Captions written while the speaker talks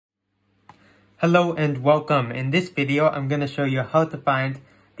Hello and welcome. In this video, I'm going to show you how to find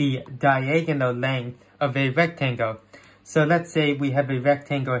the diagonal length of a rectangle. So let's say we have a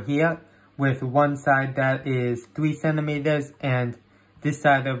rectangle here with one side that is 3 centimeters and this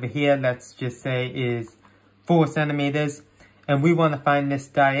side over here, let's just say, is 4 centimeters. And we want to find this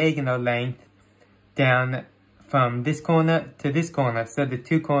diagonal length down from this corner to this corner, so the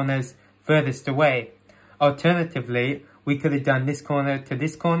two corners furthest away. Alternatively, we could have done this corner to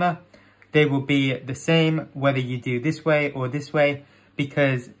this corner. They will be the same whether you do this way or this way,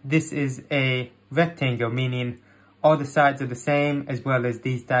 because this is a rectangle, meaning all the sides are the same as well as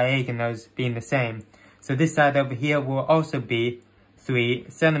these diagonals being the same. So this side over here will also be 3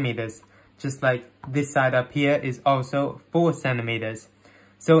 centimeters, just like this side up here is also 4 centimeters.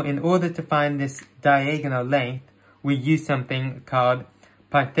 So in order to find this diagonal length, we use something called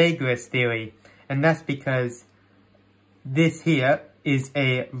Pythagoras theory. And that's because this here is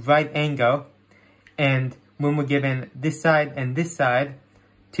a right angle, and when we're given this side and this side,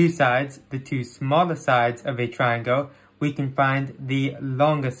 two sides, the two smaller sides of a triangle, we can find the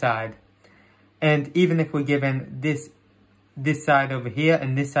longer side. And even if we're given this side over here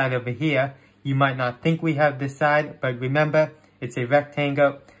and this side over here, you might not think we have this side, but remember, it's a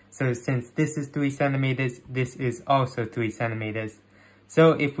rectangle, so since this is 3 centimeters, this is also 3 centimeters.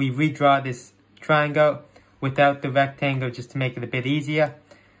 So if we redraw this triangle without the rectangle, just to make it a bit easier,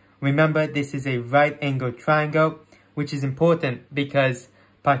 remember this is a right angle triangle, which is important because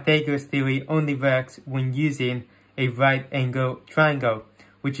Pythagoras theory only works when using a right angle triangle,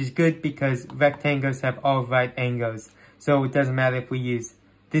 which is good because rectangles have all right angles. So it doesn't matter if we use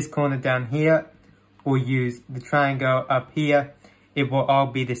this corner down here or use the triangle up here, it will all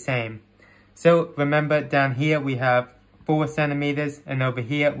be the same. So remember, down here we have 4 centimeters and over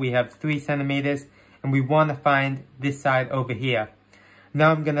here we have 3 centimeters. And we want to find this side over here.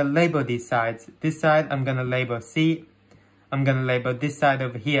 Now I'm going to label these sides. This side I'm going to label C. I'm going to label this side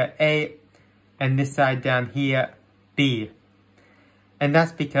over here A. And this side down here B. And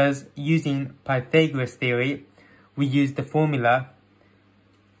that's because using Pythagoras theory, we use the formula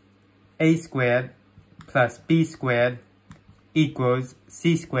A squared plus B squared equals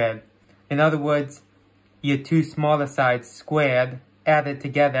C squared. In other words, your two smaller sides squared added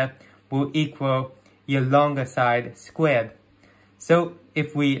together will equal your longer side squared. So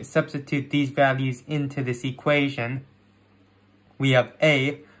if we substitute these values into this equation, we have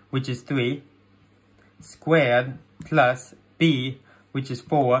A, which is 3, squared, plus B, which is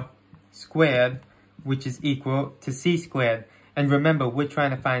 4, squared, which is equal to C squared. And remember, we're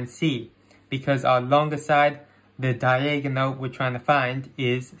trying to find C, because our longer side, the diagonal we're trying to find,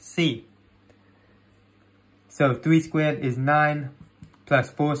 is C. So 3 squared is 9, plus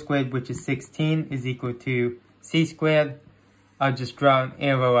 4 squared, which is 16, is equal to C squared. I'll just draw an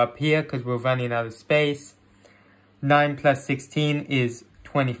arrow up here because we're running out of space. 9 plus 16 is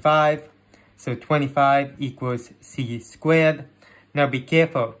 25. So 25 equals C squared. Now be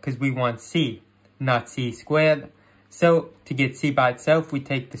careful because we want C, not C squared. So to get C by itself, we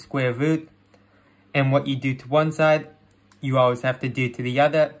take the square root. And what you do to one side, you always have to do to the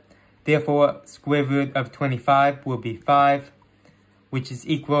other. Therefore, square root of 25 will be 5. Which is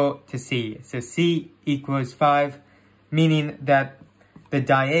equal to C. So C equals 5, meaning that the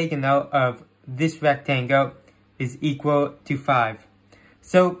diagonal of this rectangle is equal to 5.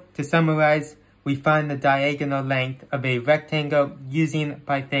 So to summarize, we find the diagonal length of a rectangle using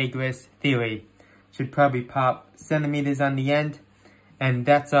Pythagoras theory. Should probably pop centimeters on the end, and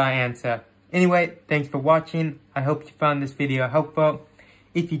that's our answer. Anyway, thanks for watching. I hope you found this video helpful.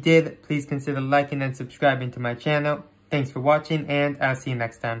 If you did, please consider liking and subscribing to my channel. Thanks for watching, and I'll see you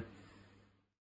next time.